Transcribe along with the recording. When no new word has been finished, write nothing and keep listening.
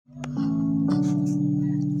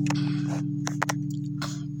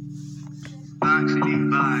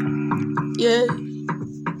Yeah.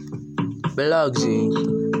 Beloxxi.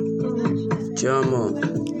 Chamo.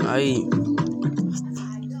 Ahí.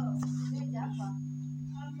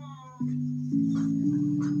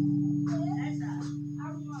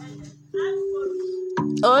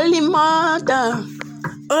 Holy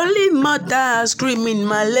mother, screaming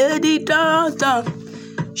my lady daughter.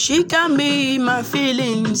 She can be my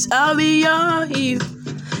feelings, I'll be your Eve.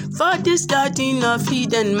 For this garden of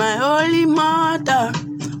Eden, my holy mother,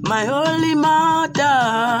 my holy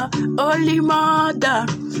mother, holy mother,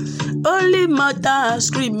 holy mother,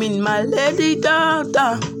 screaming my lady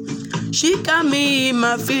daughter. She can be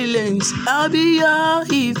my feelings, I'll be your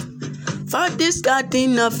Eve. For this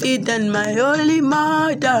garden of Eden, my holy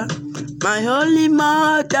mother, my holy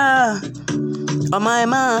mother. Oh my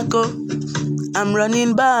Marco, I'm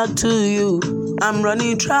running back to you. I'm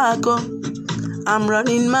running track, oh. I'm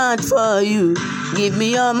running mad for you. Give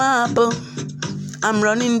me your map, oh. I'm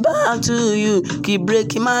running back to you. Keep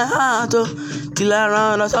breaking my heart, oh, till I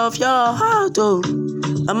run out of your heart, oh.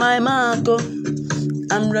 Oh my Marco,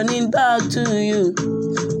 I'm running back to you.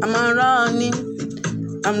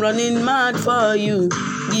 I'm running mad for you.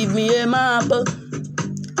 Give me a map, oh.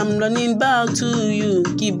 I'm running back to you.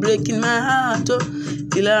 Keep breaking my heart, oh,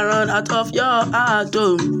 till I run out of your heart,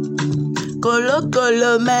 oh.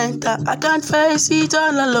 Colo mental, I can't face it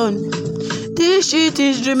all alone. This shit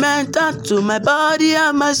is detrimental to my body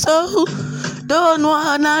and my soul. Don't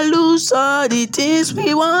wanna lose all the things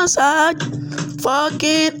we once had.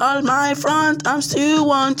 Fucking all my front, I still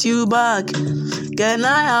want you back. Can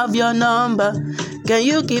I have your number? Can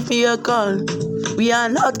you give me a call? We are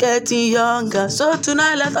not getting younger, so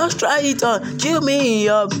tonight let us try it on. Chill me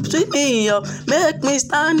up, sweep me up, make me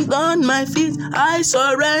stand on my feet. I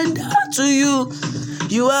surrender to you.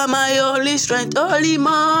 You are my only strength, holy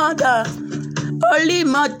mother,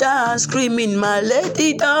 screaming my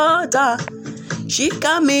lady daughter. She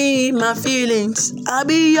got me my feelings, I'll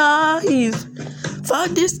be your Eve. For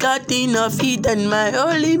this garden of Eden, my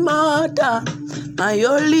holy mother, my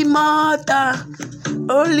holy mother,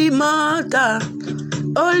 holy mother,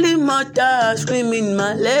 holy mother, screaming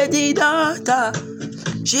my lady daughter.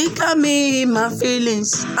 She got me my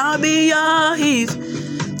feelings, I'll be your Eve.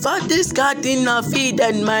 For this garden of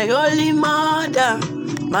Eden, my holy mother,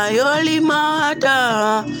 my holy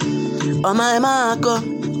mother. Oh my Marco,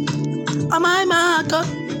 oh my Marco,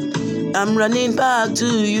 I'm running back to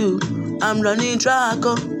you. I'm running track,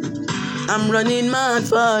 oh. I'm running mad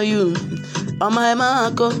for you. Oh my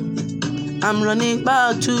Marco, I'm running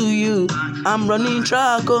back to you. I'm running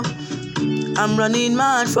track, oh. I'm running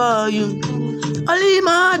mad for you. Holy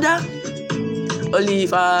mother, holy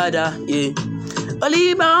father, yeah.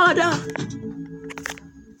 Holy mother,